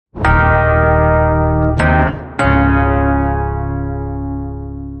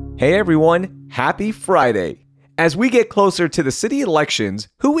Hey everyone, happy Friday. As we get closer to the city elections,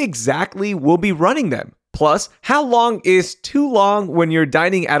 who exactly will be running them? Plus, how long is too long when you're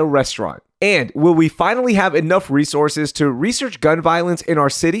dining at a restaurant? And will we finally have enough resources to research gun violence in our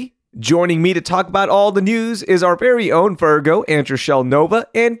city? Joining me to talk about all the news is our very own Virgo, Androshell Nova,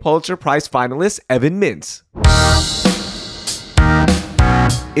 and Pulitzer Prize finalist Evan Mintz.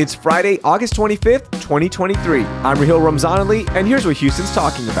 It's Friday, August 25th, 2023. I'm Rahil Ramzanali, and here's what Houston's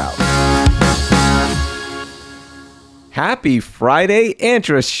talking about. Happy Friday,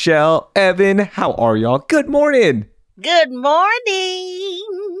 Androshell, Evan. How are y'all? Good morning. Good morning.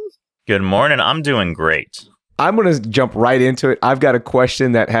 Good morning. I'm doing great. I'm going to jump right into it. I've got a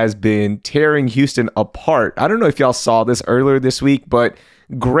question that has been tearing Houston apart. I don't know if y'all saw this earlier this week, but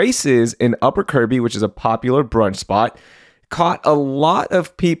Grace's in Upper Kirby, which is a popular brunch spot, caught a lot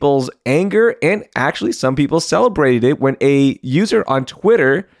of people's anger, and actually some people celebrated it when a user on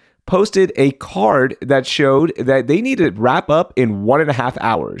Twitter posted a card that showed that they need to wrap up in 1.5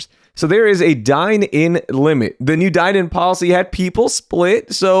 hours. So there is a dine-in limit. The new dine-in policy had people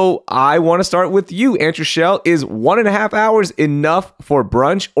split. So I want to start with you, Androshell. Is 1.5 hours enough for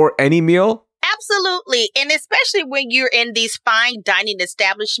brunch or any meal? Absolutely. And especially when you're in these fine dining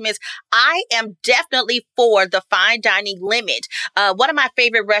establishments, I am definitely for the fine dining limit. One of my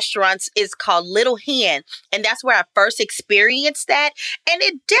favorite restaurants is called Little Hen, and that's where I first experienced that. And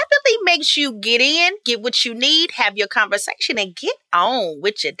it definitely makes you get in, get what you need, have your conversation, and get on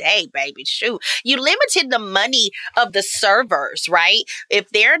with your day, baby. Shoot. You limited the money of the servers, right? If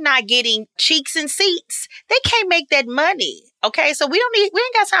they're not getting cheeks and seats, they can't make that money. Okay, so we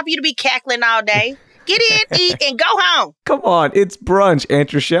ain't got time for you to be cackling all day. Get in, eat, and go home. Come on, it's brunch,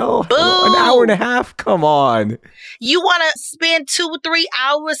 Androshell. Boo. 1.5 hours? Come on. You want to spend 2 or 3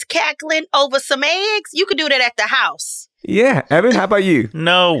 hours cackling over some eggs? You could do that at the house. Yeah, Evan, how about you?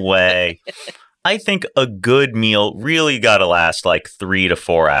 No way. I think a good meal really got to last like 3 to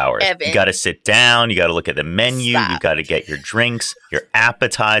 4 hours. Evan. You got to sit down. You got to look at the menu. Stop. You got to get your drinks, your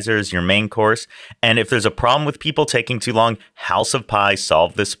appetizers, your main course. And if there's a problem with people taking too long, House of Pie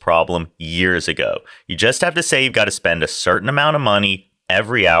solved this problem years ago. You just have to say you've got to spend a certain amount of money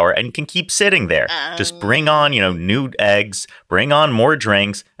every hour, and you can keep sitting there. Just bring on, new eggs, bring on more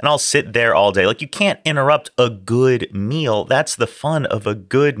drinks, and I'll sit there all day. Like, you can't interrupt a good meal. That's the fun of a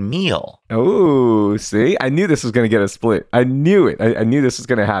good meal. Oh, see? I knew this was going to get a split. I knew it. I knew this was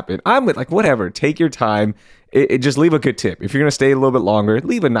going to happen. I'm with, whatever. Take your time. Just leave a good tip. If you're going to stay a little bit longer,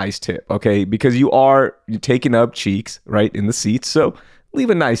 leave a nice tip, okay? Because you're taking up cheeks, right, in the seats. So leave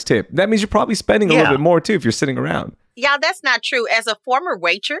a nice tip. That means you're probably spending a little bit more, too, if you're sitting around. Y'all, that's not true. As a former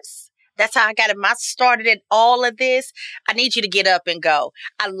waitress, that's how I got my started in all of this. I need you to get up and go.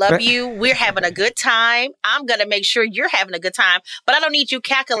 I love you. We're having a good time. I'm going to make sure you're having a good time. But I don't need you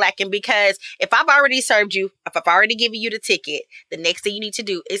cackalaking, because if I've already served you, if I've already given you the ticket, the next thing you need to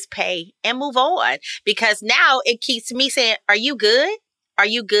do is pay and move on. Because now it keeps me saying, are you good? Are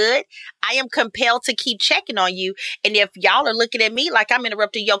you good? I am compelled to keep checking on you. And if y'all are looking at me like I'm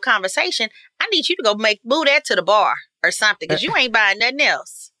interrupting your conversation, I need you to go move that to the bar or something, because you ain't buying nothing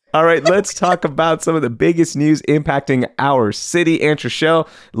else. All right, let's talk about some of the biggest news impacting our city. Androshell,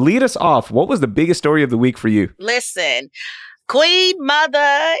 lead us off. What was the biggest story of the week for you? Listen, Queen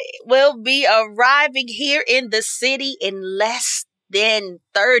Mother will be arriving here in the city in less than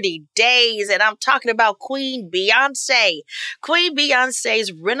 30 days. And I'm talking about Queen Beyoncé. Queen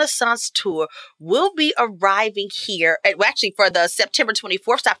Beyoncé's Renaissance tour will be arriving here, actually for the September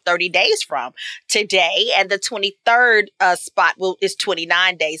 24th stop, 30 days from today. And the 23rd spot is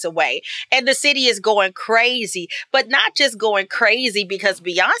 29 days away. And the city is going crazy, but not just going crazy because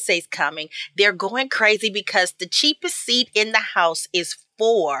Beyoncé's coming. They're going crazy because the cheapest seat in the house is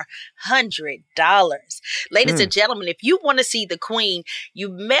 $400. Ladies and gentlemen, if you want to see the Queen, you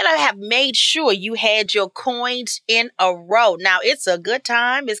better have made sure you had your coins in a row. Now, it's a good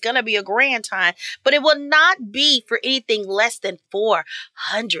time. It's going to be a grand time, but it will not be for anything less than $400.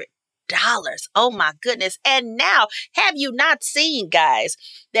 Oh my goodness. And now, have you not seen, guys,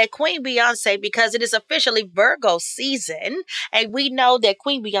 that Queen Beyoncé, because it is officially Virgo season, and we know that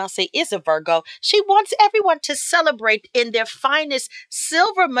Queen Beyoncé is a Virgo, she wants everyone to celebrate in their finest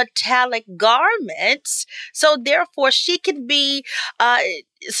silver metallic garments. So therefore, she can be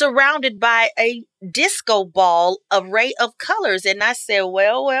surrounded by a disco ball array of colors. And I said,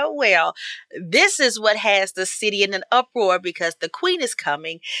 well, this is what has the city in an uproar, because the Queen is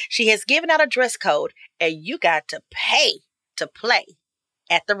coming. She has given out a dress code, and you got to pay to play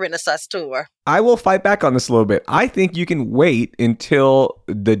at the Renaissance tour. I will fight back on this a little bit. I think you can wait until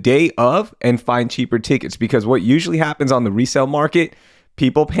the day of and find cheaper tickets, because what usually happens on the resale market,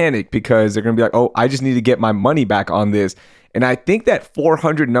 people panic because they're going to be like, oh, I just need to get my money back on this. And I think that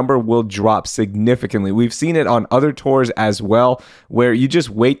 400 number will drop significantly. We've seen it on other tours as well, where you just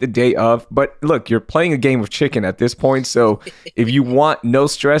wait the day of. But look, you're playing a game of chicken at this point. So if you want no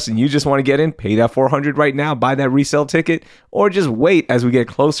stress and you just want to get in, pay that 400 right now, buy that resale ticket, or just wait as we get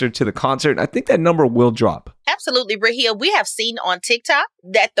closer to the concert. I think that number will drop. Absolutely, Brahia. We have seen on TikTok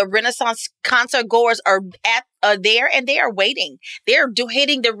that the Renaissance concert goers are there and they are waiting. They're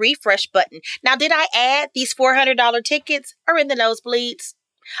hitting the refresh button. Now, did I add these $400 tickets are in the nosebleeds?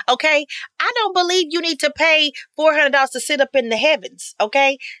 Okay. I don't believe you need to pay $400 to sit up in the heavens.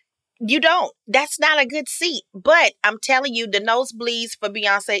 Okay. You don't. That's not a good seat. But I'm telling you, the nosebleeds for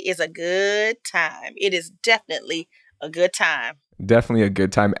Beyonce is a good time. It is definitely a good time. Definitely a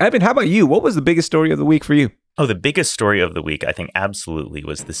good time. Evan, how about you? What was the biggest story of the week for you? Oh, the biggest story of the week, I think, absolutely,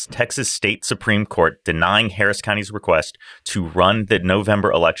 was this Texas State Supreme Court denying Harris County's request to run the November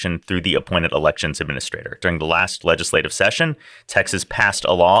election through the appointed elections administrator. During the last legislative session, Texas passed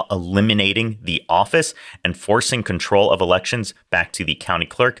a law eliminating the office and forcing control of elections back to the county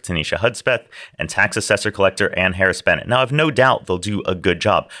clerk, Tanisha Hudspeth, and tax assessor collector Ann Harris Bennett. Now, I've no doubt they'll do a good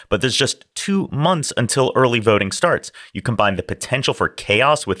job, but there's just 2 months until early voting starts. You combine the potential for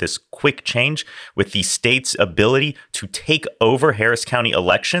chaos with this quick change with the state's ability to take over Harris County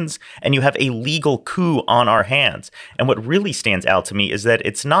elections, and you have a legal coup on our hands. And what really stands out to me is that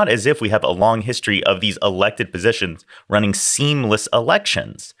it's not as if we have a long history of these elected positions running seamless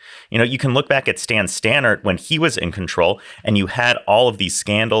elections. You know, you can look back at Stan Stannard when he was in control, and you had all of these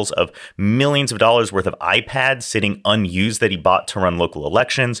scandals of millions of dollars worth of iPads sitting unused that he bought to run local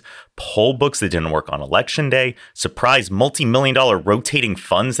elections, poll books that didn't work on election day, surprise multi-million-dollar rotating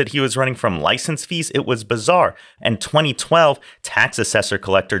funds that he was running from license fees. It was bizarre. And 2012, tax assessor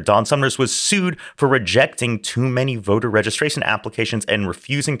collector Don Sumners was sued for rejecting too many voter registration applications and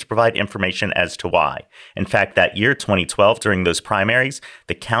refusing to provide information as to why. In fact, that year, 2012, during those primaries,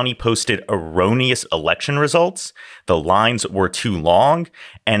 the county posted erroneous election results. The lines were too long,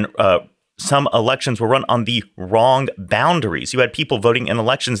 and some elections were run on the wrong boundaries. You had people voting in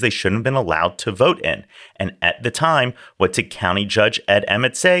elections they shouldn't have been allowed to vote in. And at the time, what did County Judge Ed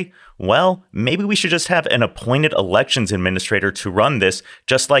Emmett say? Well, maybe we should just have an appointed elections administrator to run this,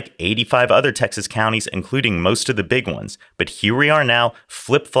 just like 85 other Texas counties, including most of the big ones. But here we are now,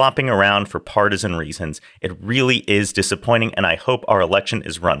 flip-flopping around for partisan reasons. It really is disappointing, and I hope our election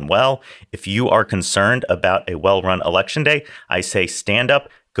is run well. If you are concerned about a well-run election day, I say stand up,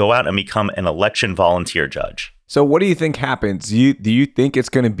 go out and become an election volunteer judge. So what do you think happens? Do you think it's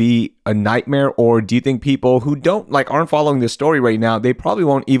going to be a nightmare, or do you think people who aren't following this story right now, they probably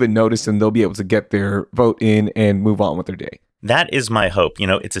won't even notice and they'll be able to get their vote in and move on with their day? That is my hope. You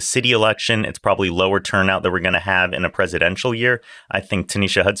know, it's a city election. It's probably lower turnout than we're going to have in a presidential year. I think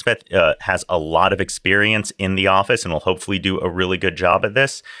Tanisha Hudspeth has a lot of experience in the office and will hopefully do a really good job at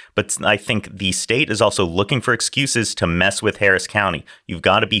this. But I think the state is also looking for excuses to mess with Harris County. You've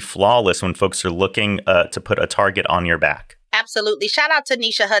got to be flawless when folks are looking to put a target on your back. Absolutely. Shout out to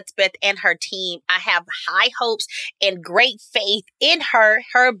Tanisha Hudspeth and her team. I have high hopes and great faith in her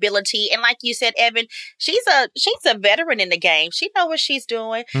ability. And like you said, Evan, she's a veteran in the game. She knows what she's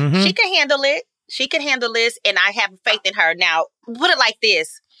doing. Mm-hmm. She can handle it. She can handle this. And I have faith in her. Now, put it like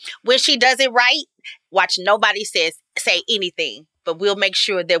this. When she does it right, watch nobody say anything. But we'll make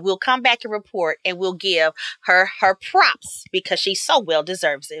sure that we'll come back and report, and we'll give her props because she so well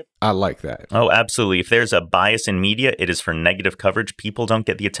deserves it. I like that. Oh, absolutely. If there's a bias in media, it is for negative coverage. People don't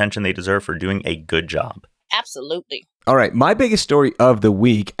get the attention they deserve for doing a good job. Absolutely. All right, my biggest story of the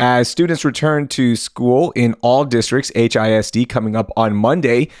week, as students return to school in all districts, HISD, coming up on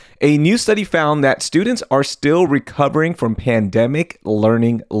Monday, a new study found that students are still recovering from pandemic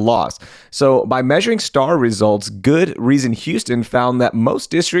learning loss. So by measuring STAAR results, Good Reason Houston found that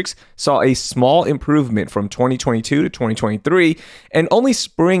most districts saw a small improvement from 2022 to 2023, and only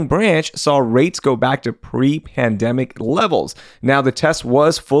Spring Branch saw rates go back to pre-pandemic levels. Now, the test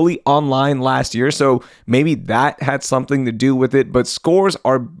was fully online last year, so maybe that had something to do with it, but scores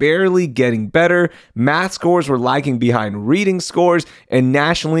are barely getting better. Math scores were lagging behind reading scores, and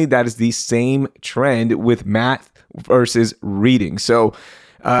nationally, that is the same trend with math versus reading. So,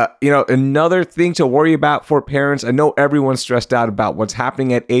 another thing to worry about for parents. I know everyone's stressed out about what's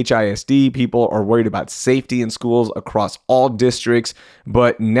happening at HISD. People are worried about safety in schools across all districts,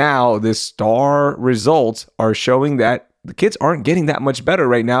 but now the STAAR results are showing that the kids aren't getting that much better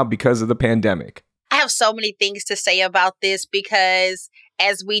right now because of the pandemic. I have so many things to say about this because,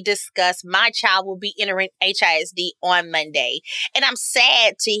 as we discussed, my child will be entering HISD on Monday. And I'm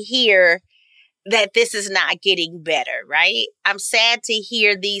sad to hear that this is not getting better, right? I'm sad to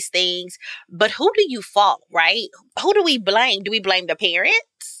hear these things, but who do you fault, right? Who do we blame? Do we blame the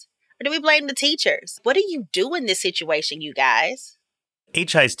parents or do we blame the teachers? What do you do in this situation, you guys?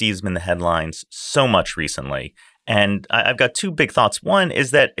 HISD has been in the headlines so much recently. And I've got two big thoughts. One is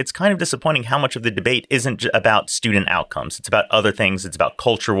that it's kind of disappointing how much of the debate isn't about student outcomes. It's about other things. It's about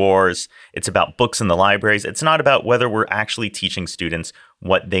culture wars. It's about books in the libraries. It's not about whether we're actually teaching students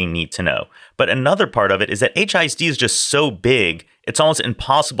what they need to know. But another part of it is that HISD is just so big, it's almost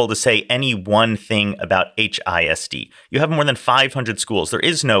impossible to say any one thing about HISD. You have more than 500 schools. There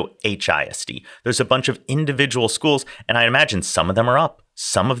is no HISD. There's a bunch of individual schools, and I imagine some of them are up,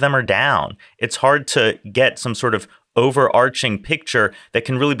 some of them are down. It's hard to get some sort of overarching picture that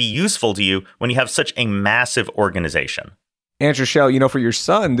can really be useful to you when you have such a massive organization. And Trishelle, for your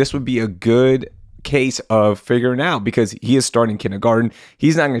son, this would be a good case of figuring out because he is starting kindergarten.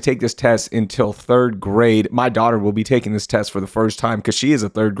 He's not going to take this test until third grade. My daughter will be taking this test for the first time because she is a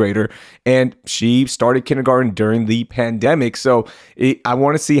third grader and she started kindergarten during the pandemic. So I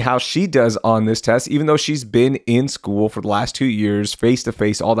want to see how she does on this test, even though she's been in school for the last 2 years, face to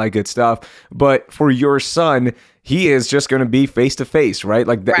face, all that good stuff. But for your son, he is just going to be face to face, right?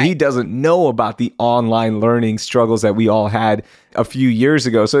 He doesn't know about the online learning struggles that we all had a few years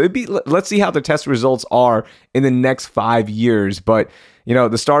ago. So let's see how the test results are in the next 5 years. But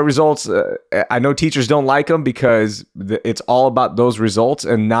the STAAR results, I know teachers don't like them because it's all about those results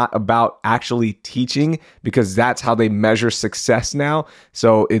and not about actually teaching, because that's how they measure success now.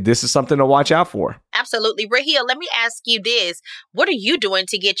 So this is something to watch out for. Absolutely. Raheel, let me ask you this. What are you doing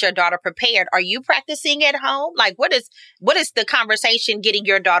to get your daughter prepared? Are you practicing at home? What is the conversation getting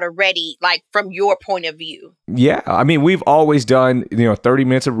your daughter ready, from your point of view? Yeah. I mean, we've always done, 30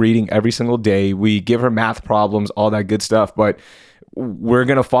 minutes of reading every single day. We give her math problems, all that good stuff. But we're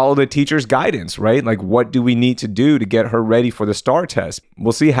going to follow the teacher's guidance, right? What do we need to do to get her ready for the STAAR test?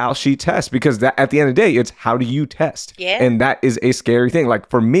 We'll see how she tests, because at the end of the day, it's how do you test? Yeah. And that is a scary thing.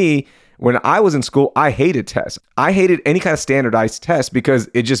 For me, when I was in school, I hated tests. I hated any kind of standardized test because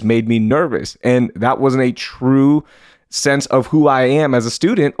it just made me nervous. And that wasn't a true sense of who I am as a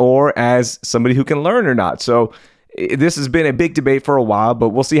student or as somebody who can learn or not. So this has been a big debate for a while, but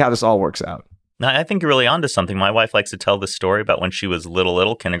we'll see how this all works out. Now, I think you're really onto something. My wife likes to tell this story about when she was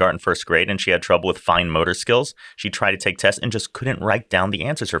little, kindergarten, first grade, and she had trouble with fine motor skills. She tried to take tests and just couldn't write down the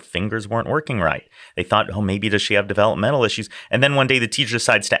answers. Her fingers weren't working right. They thought, maybe does she have developmental issues? And then one day the teacher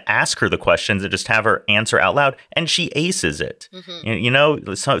decides to ask her the questions and just have her answer out loud, and she aces it.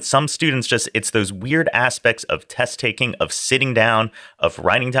 Mm-hmm. Some students it's those weird aspects of test taking, of sitting down, of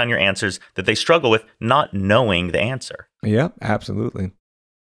writing down your answers that they struggle with, not knowing the answer. Yeah, absolutely.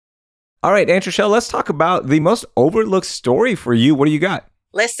 All right, Aunt Trishelle, let's talk about the most overlooked story for you. What do you got?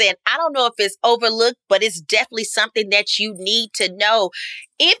 Listen, I don't know if it's overlooked, but it's definitely something that you need to know.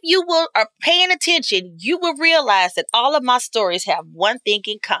 If you are paying attention, you will realize that all of my stories have one thing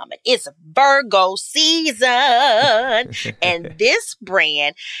in common. It's Virgo season. And this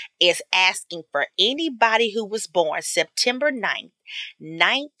brand is asking for anybody who was born September 9th,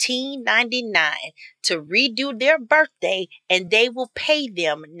 1999 to redo their birthday, and they will pay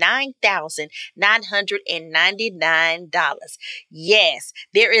them $9,999. Yes,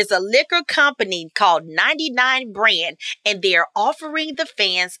 there is a liquor company called 99 Brand, and they are offering the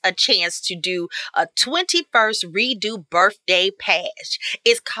fans a chance to do a 21st redo birthday pass.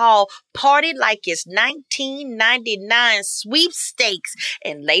 It's called Party Like It's 1999 Sweepstakes.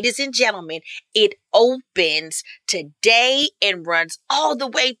 And ladies and gentlemen, it opens today and runs all the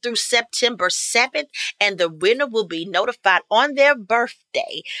way through September 7th, and the winner will be notified on their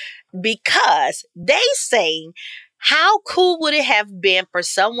birthday, because they saying, how cool would it have been for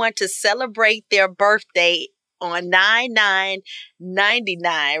someone to celebrate their birthday on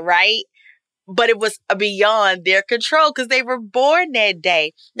 9/9/99, right? But it was beyond their control because they were born that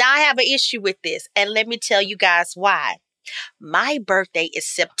day. Now, I have an issue with this, and let me tell you guys why. My birthday is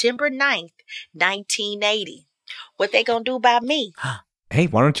September 9th, 1980. What they gonna do about me? Hey,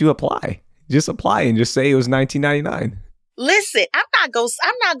 why don't you apply? Just apply and just say it was 1999. Listen, I'm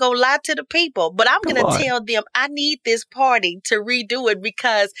not gonna lie to the people, but I'm gonna tell them I need this party to redo it,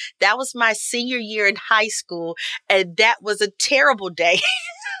 because that was my senior year in high school, and that was a terrible day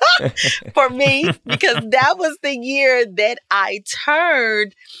for me, because that was the year that I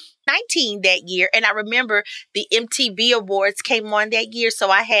turned 19 that year. And I remember the MTV Awards came on that year, so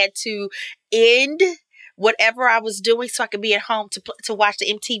I had to end whatever I was doing so I could be at home to watch the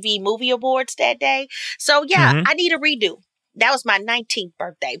MTV Movie Awards that day. So yeah, I need a redo. That was my 19th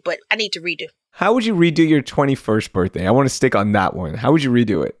birthday, but I need to redo. How would you redo your 21st birthday? I want to stick on that one. How would you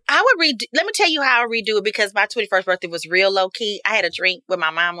redo it? I would Let me tell you how I redo it, because my 21st birthday was real low key. I had a drink with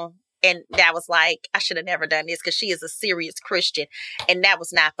my mama. And that was like, I should have never done this, because she is a serious Christian, and that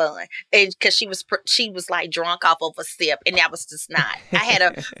was not fun. And because she was like drunk off of a sip, and that was just not. I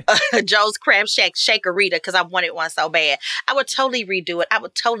had a Joe's Crab Shack Shakerita because I wanted one so bad. I would totally redo it. I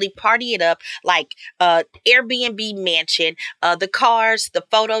would totally party it up, like Airbnb mansion, the cars, the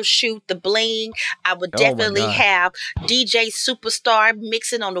photo shoot, the bling. I would definitely have DJ Superstar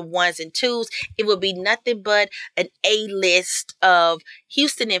mixing on the ones and twos. It would be nothing but an A-list of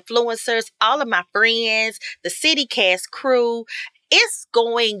Houston influencers, all of my friends, the City Cast crew. It's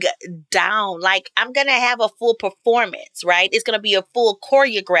going down. Like, I'm going to have a full performance, right? It's going to be a full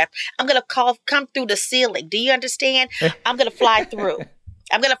choreograph. I'm going to come through the ceiling. Do you understand? I'm going to fly through.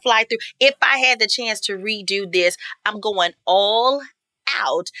 If I had the chance to redo this, I'm going all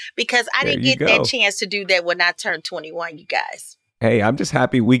out, because I didn't get that chance to do that when I turned 21, you guys. Hey, I'm just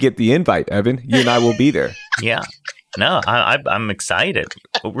happy we get the invite, Evan. You and I will be there. Yeah. No, I'm excited.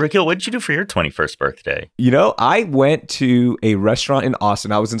 Raquel, what did you do for your 21st birthday? You know, I went to a restaurant in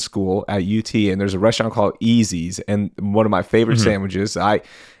Austin. I was in school at UT, and there's a restaurant called Easy's, and one of my favorite sandwiches. I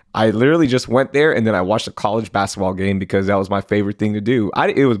literally just went there, and then I watched a college basketball game because that was my favorite thing to do.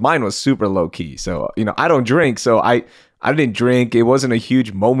 Mine was super low key. So, I don't drink, so I didn't drink. It wasn't a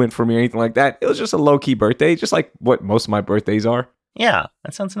huge moment for me or anything like that. It was just a low key birthday, just like what most of my birthdays are. Yeah,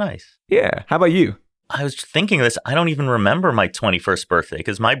 that sounds nice. Yeah. How about you? I was thinking of this. I don't even remember my 21st birthday,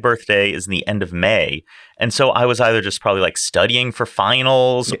 because my birthday is in the end of May. And so I was either just probably like studying for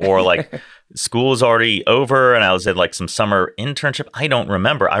finals, or like school was already over and I was at like some summer internship. I don't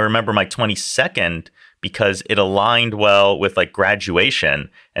remember. I remember my 22nd because it aligned well with like graduation.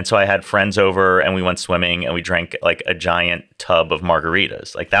 And so I had friends over and we went swimming and we drank like a giant tub of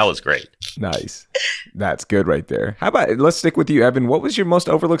margaritas. Like, that was great. Nice. That's good right there. How about, let's stick with you, Evan. What was your most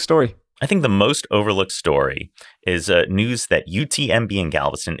overlooked story? I think the most overlooked story is news that UTMB in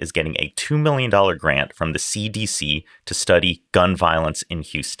Galveston is getting a $2 million grant from the CDC to study gun violence in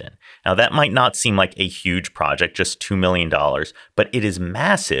Houston. Now, that might not seem like a huge project, just $2 million, but it is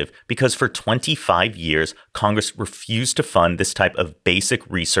massive because for 25 years, Congress refused to fund this type of basic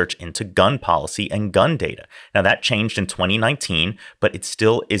research into gun policy and gun data. Now, that changed in 2019, but it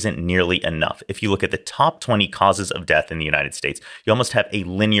still isn't nearly enough. If you look at the top 20 causes of death in the United States, you almost have a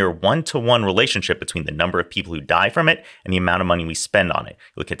linear one-to-one relationship between the number of people who die from it and the amount of money we spend on it.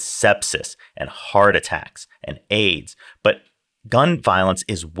 You look at sepsis and heart attacks and AIDS, but gun violence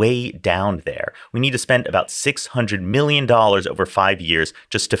is way down there. We need to spend about $600 million over 5 years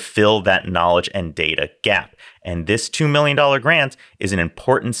just to fill that knowledge and data gap. And this $2 million grant is an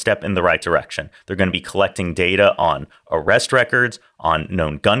important step in the right direction. They're going to be collecting data on arrest records, on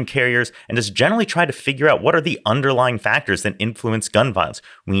known gun carriers, and just generally try to figure out what are the underlying factors that influence gun violence.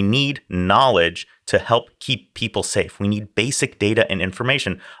 We need knowledge to help keep people safe. We need basic data and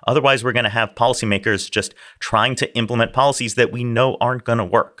information. Otherwise, we're going to have policymakers just trying to implement policies that we know aren't going to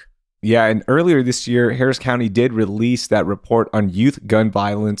work. Yeah, and earlier this year, Harris County did release that report on youth gun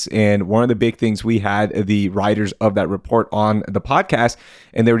violence. And one of the big things, we had the writers of that report on the podcast,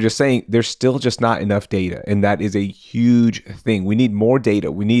 and they were just saying there's still just not enough data. And that is a huge thing. We need more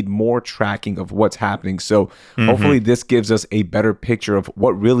data. We need more tracking of what's happening. So hopefully this gives us a better picture of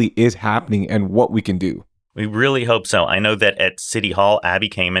what really is happening and what we can do. We really hope so. I know that at City Hall, Abby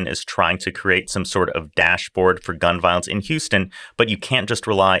Kamen is trying to create some sort of dashboard for gun violence in Houston, but you can't just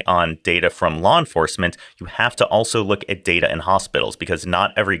rely on data from law enforcement. You have to also look at data in hospitals, because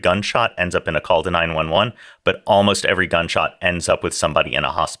not every gunshot ends up in a call to 911, but almost every gunshot ends up with somebody in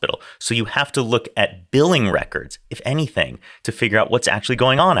a hospital. So you have to look at billing records, if anything, to figure out what's actually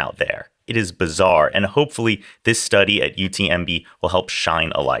going on out there. It is bizarre, and hopefully this study at UTMB will help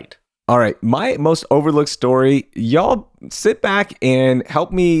shine a light. All right, my most overlooked story, y'all sit back and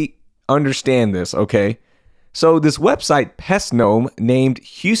help me understand this, okay? So this website, PestGnome, named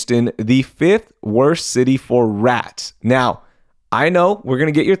Houston the 5th worst city for rats. Now, I know we're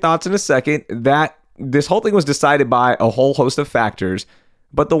going to get your thoughts in a second that this whole thing was decided by a whole host of factors,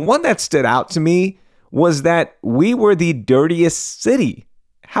 but the one that stood out to me was that we were the dirtiest city.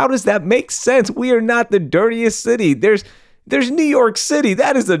 How does that make sense? We are not the dirtiest city. There's New York City.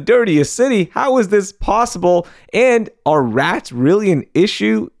 That is the dirtiest city. How is this possible? And are rats really an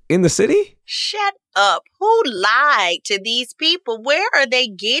issue in the city? Shut up. Who lied to these people? Where are they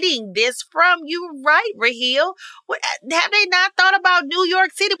getting this from? You're right, Raheel. Have they not thought about New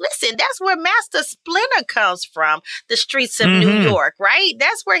York City? Listen, that's where Master Splinter comes from, the streets of New York, right?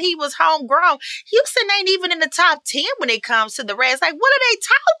 That's where he was homegrown. Houston ain't even in the top 10 when it comes to the rats. Like, what are they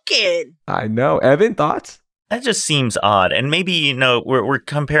talking? I know. Evan, thoughts? That just seems odd. And maybe, we're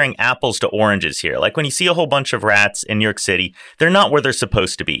comparing apples to oranges here. Like when you see a whole bunch of rats in New York City, they're not where they're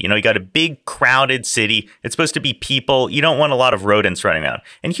supposed to be. You got a big crowded city. It's supposed to be people. You don't want a lot of rodents running around.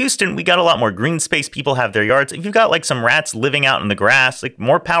 In Houston, we got a lot more green space. People have their yards. If you've got like some rats living out in the grass, like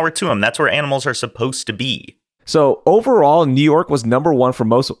more power to them. That's where animals are supposed to be. So overall, New York was number 1 for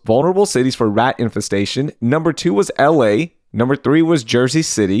most vulnerable cities for rat infestation. Number 2 was LA. Number 3 was Jersey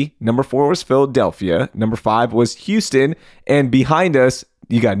City. Number 4 was Philadelphia. Number 5 was Houston. And behind us,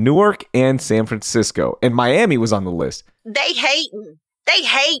 you got Newark and San Francisco. And Miami was on the list. They hating. They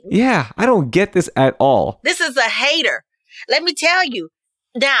hating. Yeah, I don't get this at all. This is a hater. Let me tell you.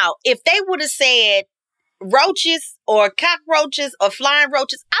 Now, if they would have said roaches or cockroaches or flying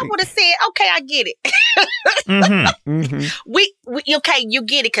roaches, I would have said, okay, I get it. We okay, you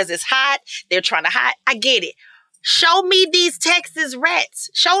get it because it's hot. They're trying to hide. I get it. Show me these Texas rats.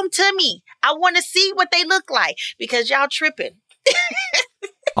 Show them to me. I want to see what they look like because y'all tripping.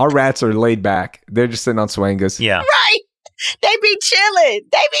 Our rats are laid back. They're just sitting on swangas. Yeah. Right. They be chilling.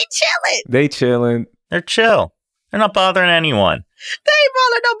 They chilling. They're chill. They're not bothering anyone. They ain't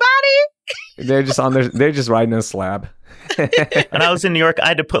bothering nobody. They're just riding a slab. When I was in New York, I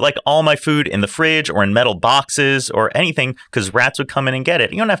had to put like all my food in the fridge or in metal boxes or anything because rats would come in and get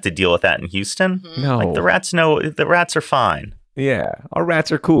it. You don't have to deal with that in Houston. No. Like the rats are fine. Yeah, our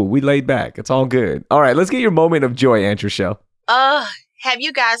rats are cool. We laid back. It's all good. All right, let's get your moment of joy, Aunt Rochelle. Have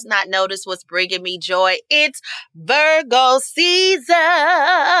you guys not noticed what's bringing me joy? It's Virgo season.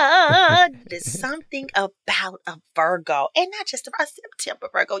 There's something about a Virgo, and not just about September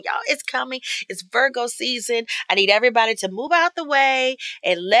Virgo, y'all. It's coming. It's Virgo season. I need everybody to move out the way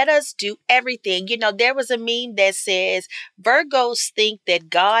and let us do everything. There was a meme that says Virgos think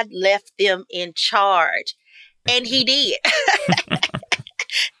that God left them in charge, and he did.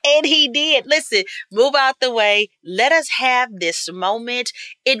 And he did. Listen, move out the way. Let us have this moment.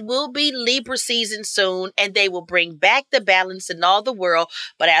 It will be Libra season soon, and they will bring back the balance in all the world.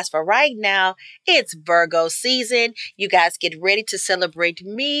 But as for right now, it's Virgo season. You guys get ready to celebrate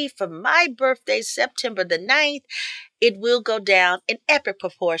me for my birthday, September the 9th. It will go down in epic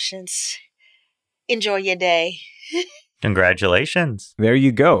proportions. Enjoy your day. Congratulations. There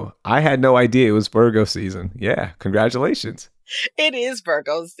you go. I had no idea it was Virgo season. Yeah, congratulations. It is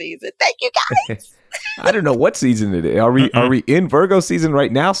Virgo season. Thank you, guys. I don't know what season it is. Are we in Virgo season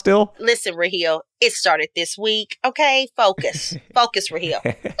right now still? Listen, Raheel, it started this week. Okay, focus. Focus, Raheel.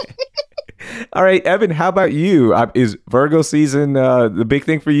 All right, Evan, how about you? Is Virgo season the big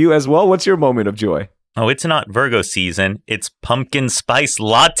thing for you as well? What's your moment of joy? Oh, it's not Virgo season. It's pumpkin spice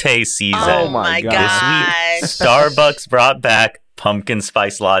latte season. Oh my gosh. This week, Starbucks brought back pumpkin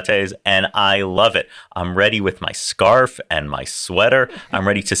spice lattes, and I love it. I'm ready with my scarf and my sweater. I'm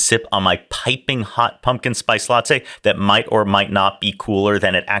ready to sip on my piping hot pumpkin spice latte that might or might not be cooler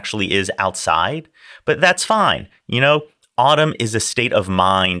than it actually is outside. But that's fine. Autumn is a state of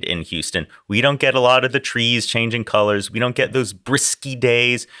mind in Houston. We don't get a lot of the trees changing colors. We don't get those brisky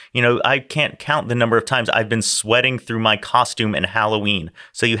days. I can't count the number of times I've been sweating through my costume in Halloween.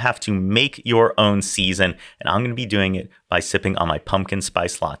 So you have to make your own season. And I'm going to be doing it by sipping on my pumpkin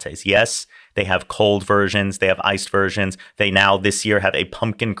spice lattes. Yes, they have cold versions. They have iced versions. They now this year have a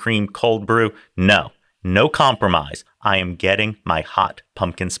pumpkin cream cold brew. No compromise. I am getting my hot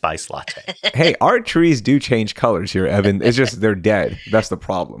pumpkin spice latte. Hey, our trees do change colors here, Evan. It's just they're dead. That's the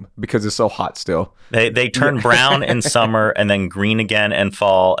problem because it's so hot still. They turn brown in summer and then green again in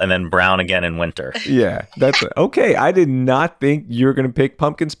fall and then brown again in winter. Yeah, that's it. Okay. I did not think you were going to pick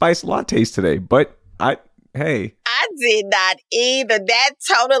pumpkin spice lattes today, but hey. I did not either. That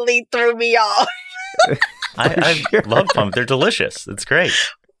totally threw me off. I love pumpkin. They're delicious. It's great.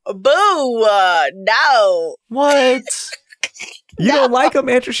 Boo! No. What? You don't like them,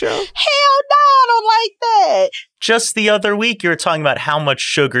 Aunt Rochelle? Hell no, I don't like that. Just the other week, you were talking about how much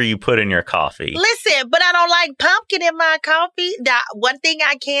sugar you put in your coffee. Listen, but I don't like pumpkin in my coffee. Now, one thing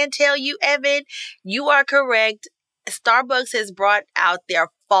I can tell you, Evan, you are correct. Starbucks has brought out their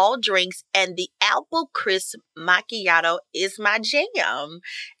fall drinks, and the apple crisp macchiato is my jam.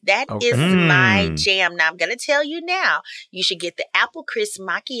 That is my jam. Now, I'm going to tell you now, you should get the apple crisp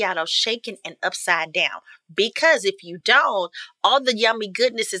macchiato shaken and upside down. Because if you don't, all the yummy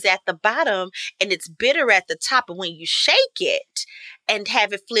goodness is at the bottom and it's bitter at the top. And when you shake it and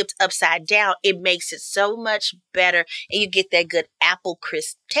have it flipped upside down, it makes it so much better. And you get that good apple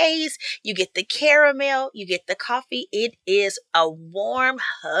crisp taste. You get the caramel. You get the coffee. It is a warm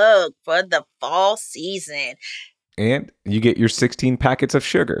hug for the fall season. And you get your 16 packets of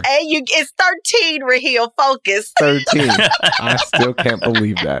sugar. And it's 13, Raheel. Focus. 13. I still can't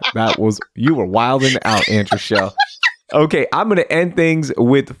believe that. You were wilding out, Aunt Rochelle. Okay, I'm going to end things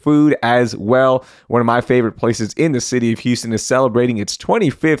with food as well. One of my favorite places in the city of Houston is celebrating its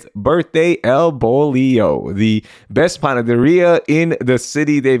 25th birthday, El Bolillo, the best panaderia in the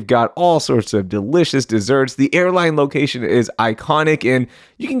city. They've got all sorts of delicious desserts. The airline location is iconic, and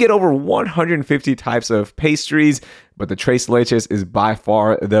you can get over 150 types of pastries. But the tres leches is by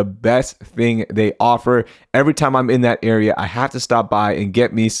far the best thing they offer. Every time I'm in that area, I have to stop by and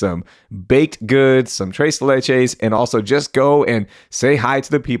get me some baked goods, some tres leches, and also just go and say hi to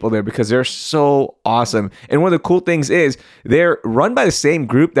the people there because they're so awesome. And one of the cool things is they're run by the same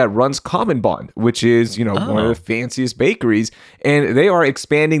group that runs Common Bond, which is, one of the fanciest bakeries. And they are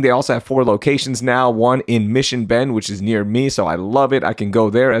expanding. They also have 4 locations now, one in Mission Bend, which is near me. So I love it. I can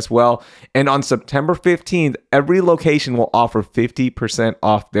go there as well. And on September 15th, every location will offer 50%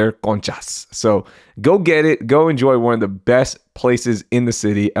 off their conchas. So go get it. Go enjoy one of the best places in the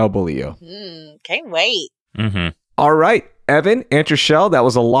city, El Bolillo. Can't wait. Mm-hmm. All right, Evan, Aunt Rochelle, that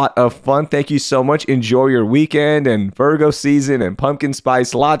was a lot of fun. Thank you so much. Enjoy your weekend and Virgo season and pumpkin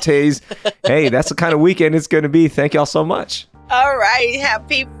spice lattes. Hey, that's the kind of weekend it's going to be. Thank y'all so much. All right.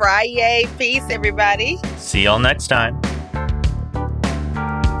 Happy Friday. Peace, everybody. See y'all next time.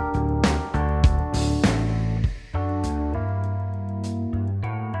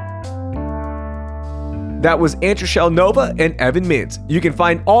 That was Aunt Rochelle Nova and Evan Mintz. You can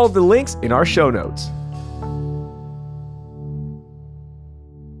find all of the links in our show notes.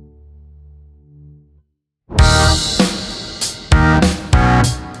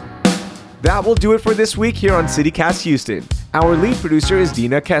 That will do it for this week here on CityCast Houston. Our lead producer is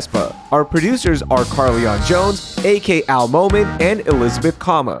Dina Kespa. Our producers are Carleon Jones, A.K. Al Momin, and Elizabeth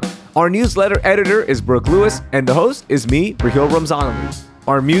Kama. Our newsletter editor is Brooke Lewis, and the host is me, Raheel Ramzanali.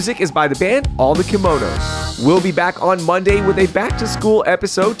 Our music is by the band All the Kimonos. We'll be back on Monday with a back-to-school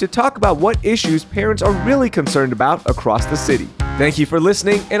episode to talk about what issues parents are really concerned about across the city. Thank you for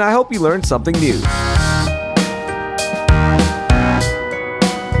listening, and I hope you learned something new.